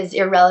part is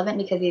irrelevant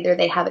because either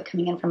they have it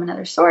coming in from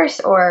another source,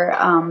 or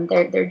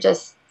they're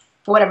just,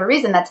 for whatever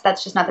reason,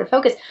 that's just not their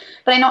focus.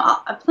 But I know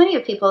plenty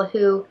of people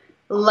who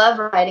love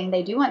writing.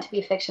 They do want to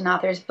be fiction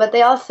authors, but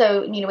they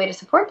also need a way to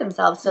support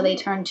themselves, so they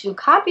turn to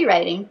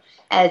copywriting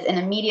as an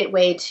immediate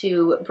way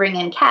to bring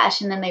in cash,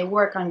 and then they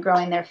work on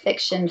growing their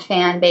fiction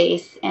fan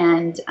base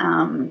and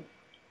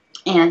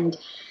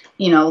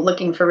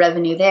looking for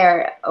revenue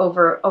there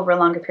over a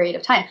longer period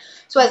of time.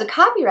 So as a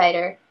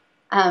copywriter,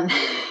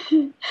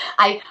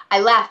 I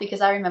laugh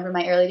because I remember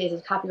my early days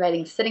of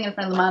copywriting, sitting in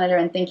front of the monitor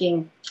and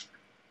thinking,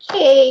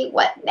 hey,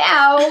 what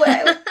now?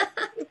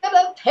 Who's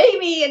gonna pay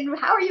me, and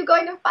how are you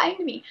going to find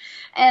me?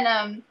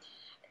 And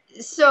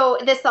so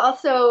this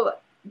also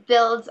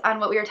builds on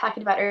what we were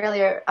talking about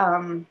earlier,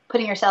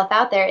 putting yourself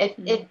out there.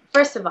 If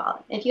first of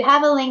all, if you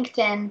have a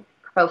LinkedIn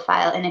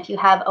profile, and if you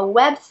have a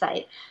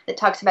website that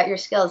talks about your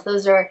skills,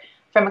 those are,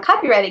 from a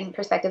copywriting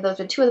perspective, those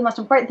are two of the most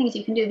important things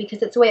you can do,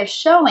 because it's a way of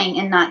showing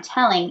and not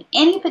telling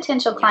any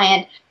potential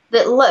client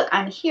that, look,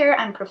 I'm here,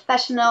 I'm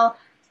professional.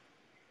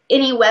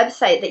 Any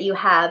website that you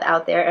have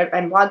out there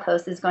and blog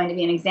post is going to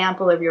be an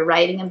example of your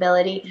writing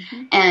ability,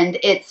 and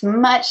it's a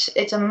much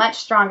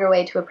stronger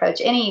way to approach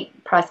any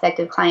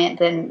prospective client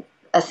than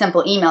a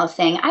simple email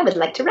saying, I would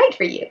like to write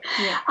for you.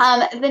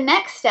 Yeah. The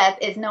next step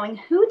is knowing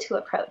who to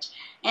approach.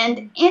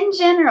 And in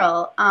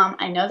general,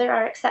 I know there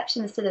are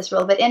exceptions to this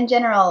rule, but in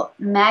general,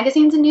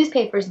 magazines and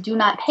newspapers do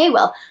not pay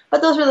well.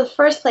 But those are the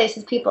first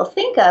places people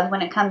think of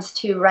when it comes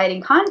to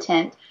writing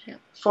content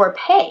for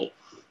pay.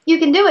 You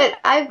can do it.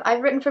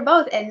 I've written for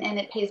both, and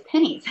it pays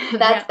pennies.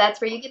 That's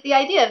where you get the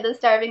idea of the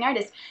starving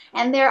artist.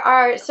 And there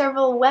are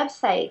several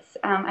websites.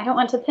 I don't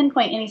want to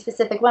pinpoint any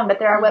specific one, but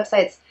there are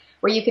websites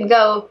where you can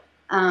go,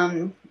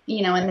 and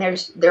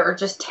there are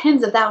just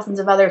tens of thousands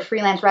of other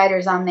freelance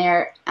writers on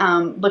there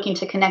looking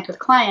to connect with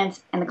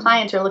clients, and the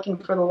clients are looking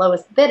for the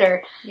lowest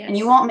bidder, and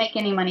you won't make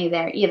any money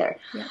there either.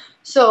 Yeah.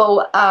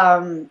 So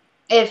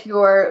if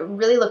you're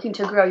really looking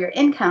to grow your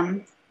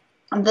income,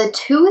 the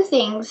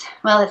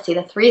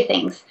three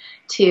things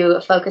to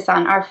focus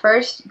on are,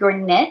 first, your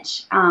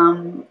niche.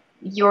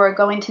 You're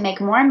going to make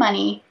more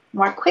money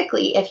more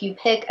quickly if you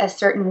pick a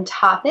certain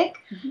topic,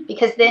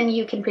 because then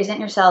you can present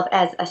yourself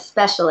as a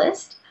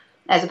specialist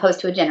as opposed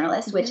to a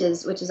generalist, which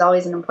is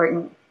always an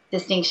important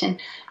distinction.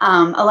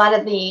 A lot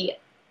of the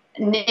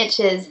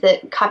niches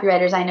that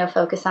copywriters I know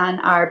focus on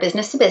are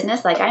business to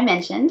business, like I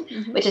mentioned,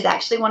 which is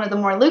actually one of the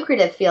more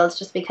lucrative fields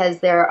just because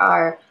there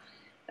are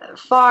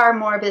far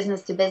more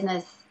business to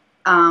business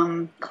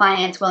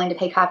clients willing to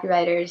pay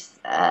copywriters.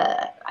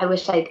 I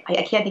wish I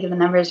can't think of the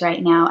numbers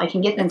right now. I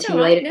can get them to you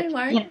later. No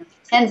worries. You know,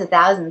 tens of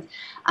thousands.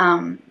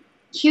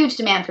 Huge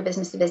demand for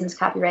business to business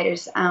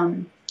copywriters.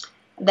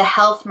 The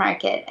health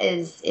market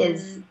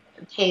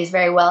pays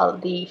very well.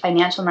 The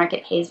financial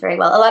market pays very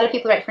well. A lot of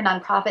people write for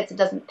nonprofits. It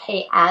doesn't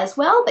pay as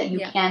well, but you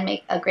can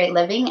make a great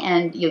living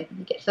and you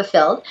get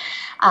fulfilled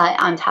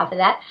on top of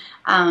that.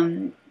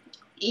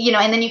 You know,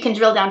 and then you can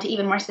drill down to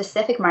even more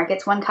specific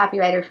markets. One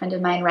copywriter friend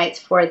of mine writes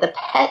for the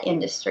pet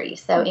industry.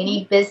 So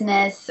any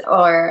business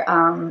or,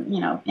 you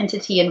know,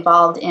 entity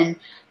involved in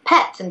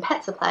pets and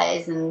pet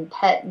supplies and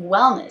pet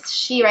wellness,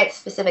 she writes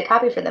specific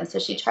copy for them. So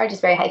she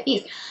charges very high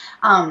fees.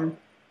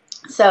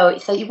 So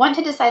you want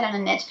to decide on a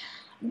niche.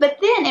 But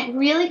then it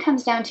really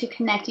comes down to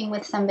connecting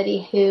with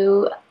somebody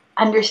who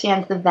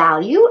understands the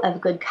value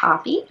of good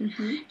copy.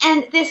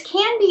 And this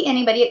can be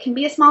anybody. It can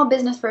be a small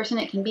business person.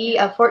 It can be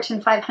a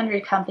Fortune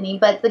 500 company.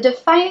 But the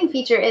defining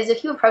feature is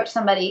if you approach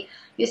somebody,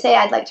 you say,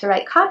 I'd like to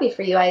write copy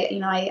for you.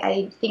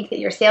 I think that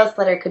your sales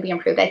letter could be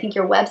improved. I think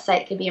your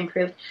website could be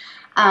improved.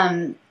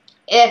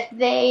 If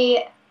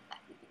they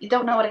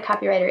don't know what a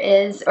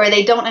copywriter is or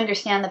they don't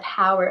understand the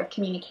power of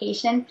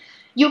communication,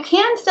 you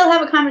can still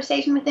have a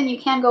conversation with them. You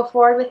can go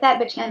forward with that,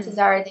 but chances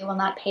are they will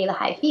not pay the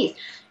high fees.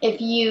 If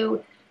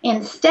you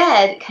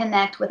instead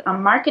connect with a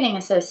marketing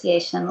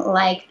association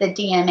like the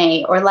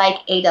DMA or like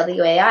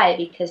AWAI,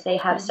 because they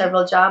have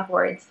several job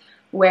boards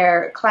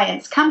where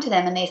clients come to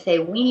them and they say,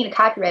 we need a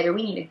copywriter,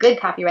 we need a good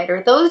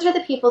copywriter. Those are the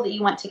people that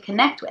you want to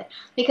connect with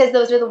because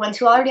those are the ones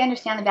who already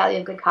understand the value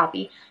of good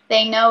copy.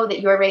 They know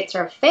that your rates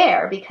are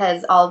fair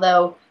because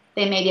although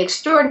they may be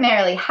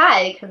extraordinarily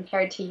high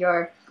compared to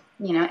your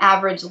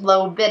average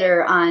low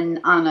bidder on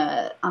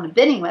a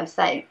bidding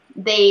website,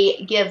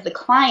 they give the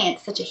client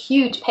such a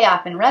huge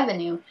payoff in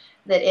revenue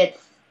that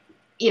it's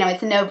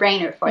a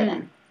no-brainer for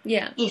them.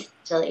 Yeah.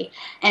 Essentially.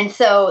 And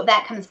so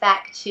that comes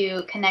back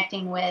to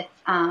connecting with,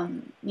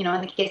 in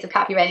the case of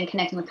copywriting,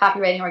 connecting with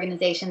copywriting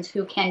organizations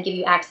who can give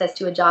you access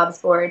to a jobs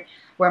board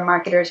where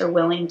marketers are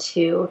willing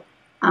to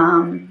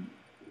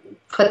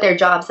put their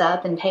jobs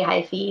up and pay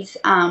high fees.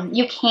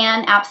 You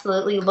can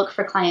absolutely look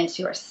for clients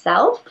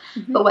yourself,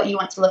 but what you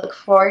want to look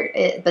for,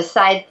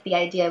 besides the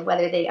idea of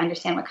whether they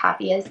understand what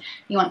copy is,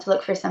 you want to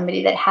look for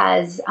somebody that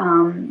has,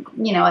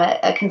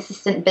 a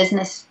consistent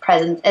business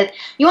presence.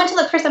 You want to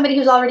look for somebody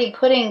who's already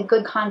putting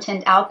good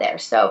content out there.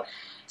 So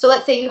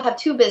let's say you have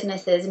two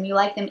businesses and you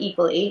like them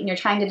equally, and you're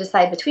trying to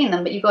decide between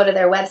them, but you go to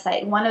their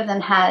website. One of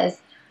them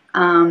has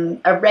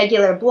a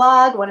regular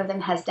blog. One of them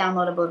has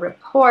downloadable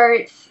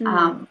reports,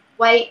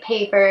 white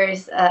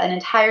papers, an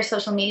entire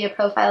social media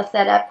profile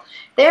set up.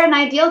 They're an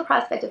ideal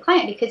prospective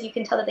client because you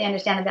can tell that they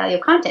understand the value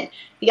of content.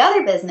 The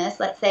other business,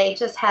 let's say,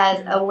 just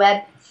has a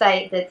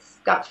website that's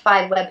got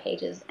 5 web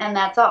pages, and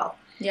that's all.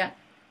 Yeah.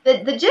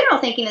 The general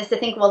thinking is to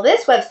think, well,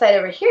 this website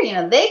over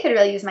here, they could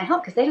really use my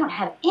help because they don't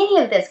have any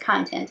of this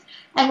content.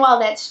 And while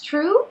that's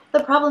true,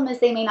 the problem is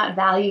they may not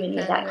value any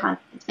of that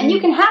content. And you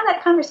can have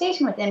that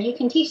conversation with them. You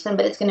can teach them,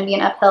 but it's going to be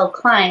an uphill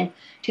climb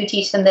to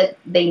teach them that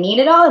they need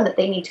it all and that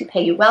they need to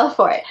pay you well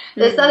for it.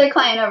 This other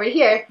client over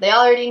here, they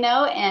already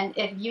know, and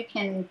if you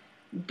can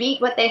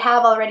beat what they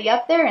have already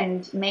up there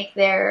and make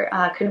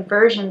their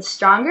conversions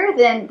stronger,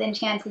 then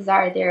chances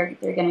are they're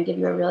going to give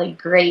you a really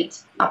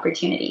great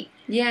opportunity.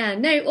 Yeah,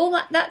 no, all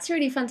that's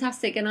really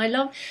fantastic, and I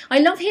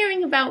love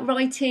hearing about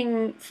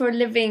writing for a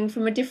living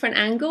from a different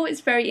angle.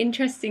 It's very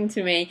interesting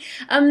to me.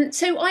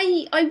 So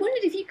I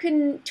wondered if you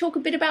can talk a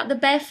bit about the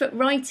Barefoot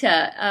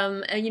Writer.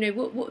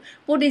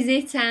 What is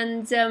it,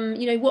 and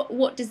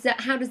what does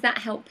that? How does that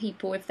help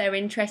people if they're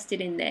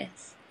interested in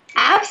this?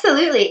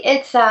 Absolutely,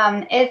 it's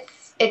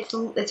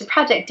a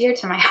project dear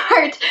to my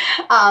heart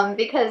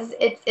because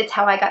it's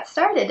how I got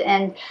started.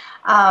 And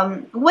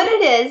what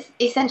it is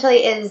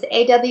essentially is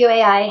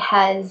AWAI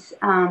has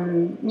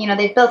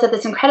they've built up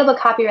this incredible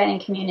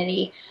copywriting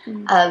community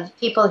of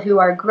people who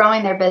are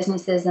growing their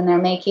businesses, and they're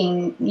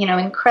making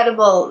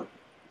incredible,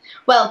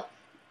 well,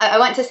 I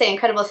want to say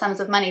incredible sums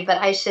of money, but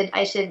I should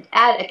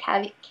add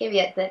a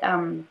caveat that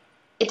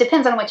it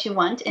depends on what you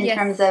want in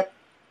terms of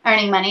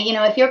earning money.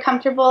 If you're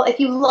comfortable, if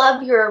you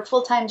love your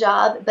full-time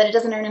job, but it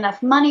doesn't earn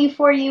enough money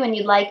for you, and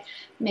you'd like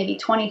maybe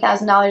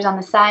 $20,000 on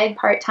the side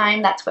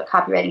part-time, that's what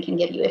copywriting can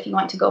give you. If you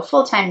want to go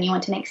full-time and you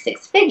want to make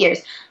 6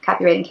 figures,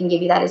 copywriting can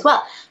give you that as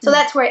well. So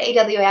that's where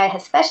AWAI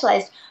has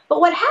specialized. But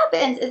what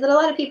happens is that a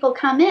lot of people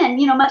come in,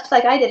 much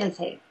like I did, and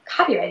say,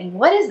 copywriting,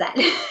 what is that?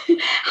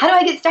 How do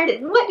I get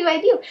started? What do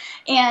I do?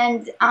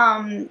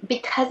 And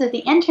because of the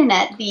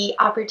internet, the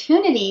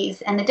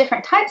opportunities and the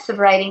different types of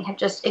writing have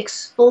just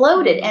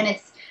exploded, and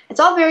it's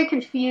all very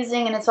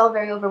confusing and it's all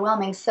very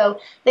overwhelming. So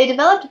they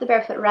developed the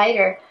Barefoot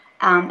Writer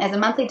as a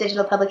monthly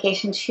digital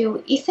publication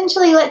to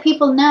essentially let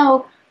people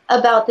know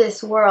about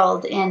this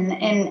world in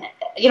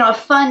a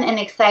fun and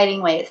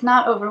exciting way. It's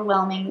not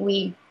overwhelming.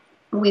 We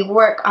we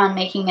work on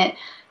making it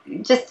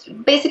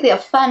just basically a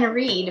fun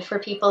read for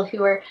people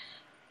who are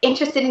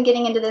interested in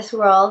getting into this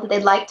world.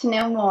 They'd like to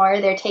know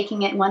more. They're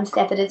taking it one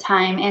step at a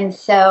time. And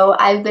so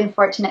I've been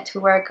fortunate to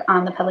work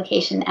on the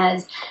publication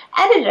as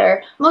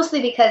editor,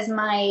 mostly because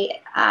my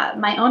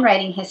own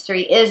writing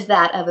history is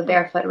that of a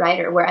barefoot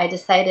writer, where I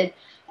decided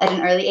at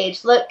an early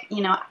age, look,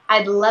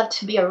 I'd love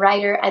to be a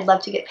writer. I'd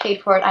love to get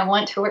paid for it. I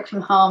want to work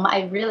from home.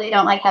 I really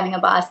don't like having a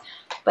boss,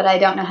 but I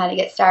don't know how to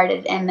get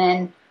started. And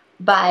then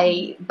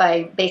by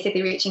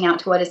basically reaching out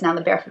to what is now the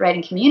Barefoot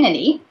Writing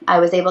community, I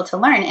was able to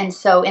learn. And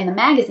so in the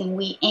magazine,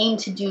 we aim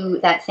to do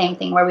that same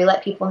thing, where we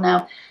let people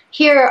know,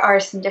 here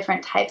are some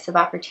different types of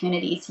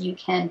opportunities you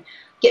can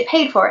get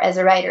paid for as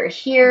a writer.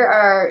 Here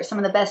are some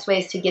of the best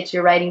ways to get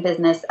your writing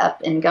business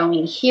up and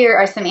going. Here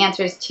are some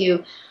answers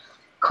to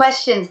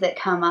questions that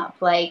come up,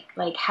 like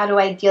how do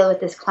I deal with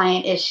this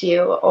client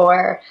issue,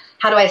 or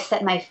how do I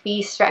set my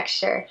fee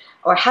structure,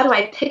 or how do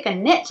I pick a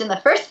niche in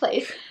the first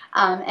place?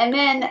 And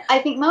then I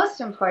think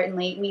most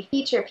importantly, we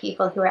feature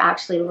people who are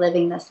actually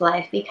living this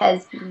life,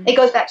 because it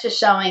goes back to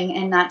showing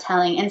and not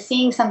telling, and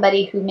seeing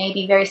somebody who may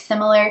be very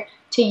similar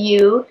to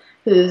you,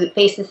 who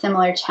faces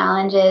similar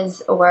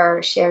challenges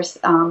or shares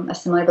a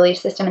similar belief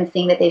system, and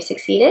seeing that they've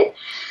succeeded.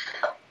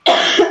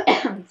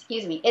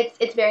 Excuse me,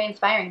 it's very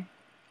inspiring.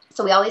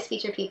 So we always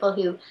feature people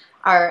who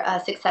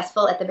are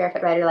successful at the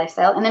Barefoot Writer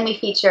lifestyle, and then we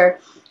feature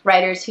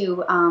writers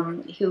who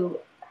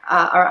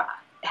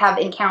have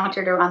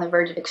encountered or on the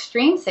verge of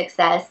extreme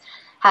success,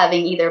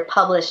 having either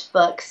published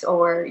books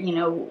or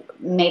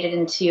made it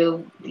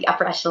into the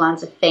upper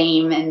echelons of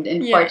fame and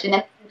fortune.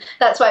 And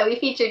that's why we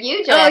featured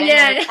you, Joanne. Oh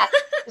yeah,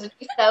 we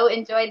so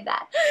enjoyed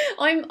that.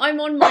 I'm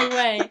on my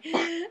way,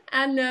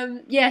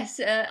 and yes,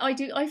 I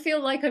do. I feel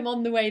like I'm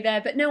on the way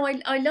there. But no,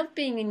 I love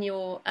being in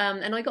your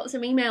and I got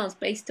some emails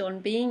based on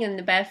being in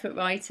the Barefoot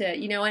Writer.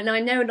 And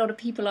I know a lot of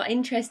people are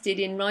interested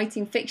in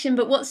writing fiction.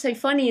 But what's so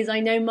funny is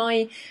I know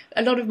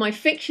a lot of my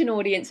fiction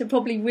audience are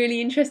probably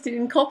really interested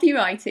in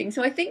copywriting.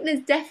 So I think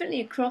there's definitely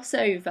a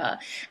crossover,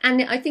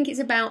 and I think it's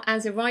about,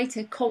 as a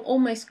writer,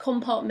 almost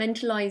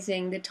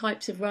compartmentalizing the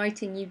types of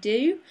writing you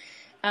do,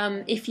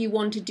 if you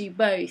want to do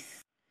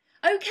both.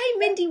 Okay,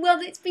 Mindy,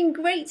 well, it's been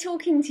great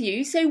talking to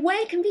you. So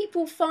where can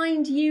people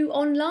find you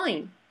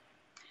online?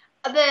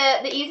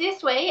 The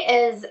easiest way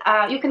is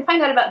you can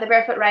find out about the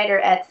Barefoot Writer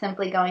at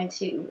simply going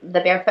to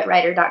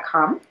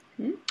thebarefootwriter.com.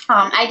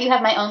 I do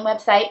have my own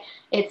website.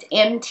 It's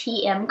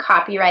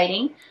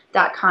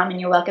mtmcopywriting.com, and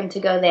you're welcome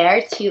to go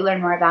there to learn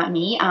more about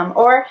me.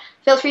 Or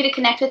feel free to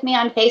connect with me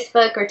on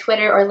Facebook or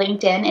Twitter or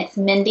LinkedIn. It's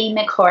Mindy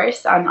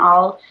McHorse on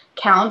all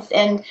counts.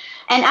 And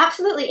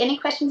absolutely any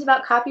questions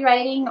about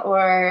copywriting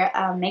or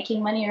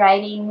making money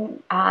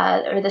writing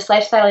or this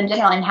lifestyle in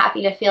general, I'm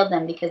happy to field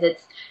them, because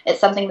it's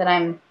something that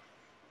I'm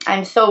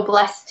so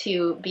blessed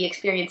to be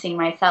experiencing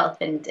myself,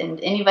 and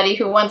anybody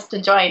who wants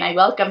to join, I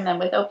welcome them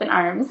with open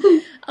arms.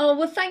 Oh,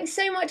 well, thanks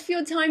so much for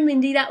your time,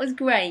 Mindy. That was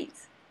great.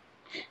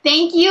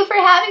 Thank you for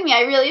having me.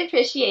 I really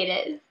appreciate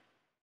it.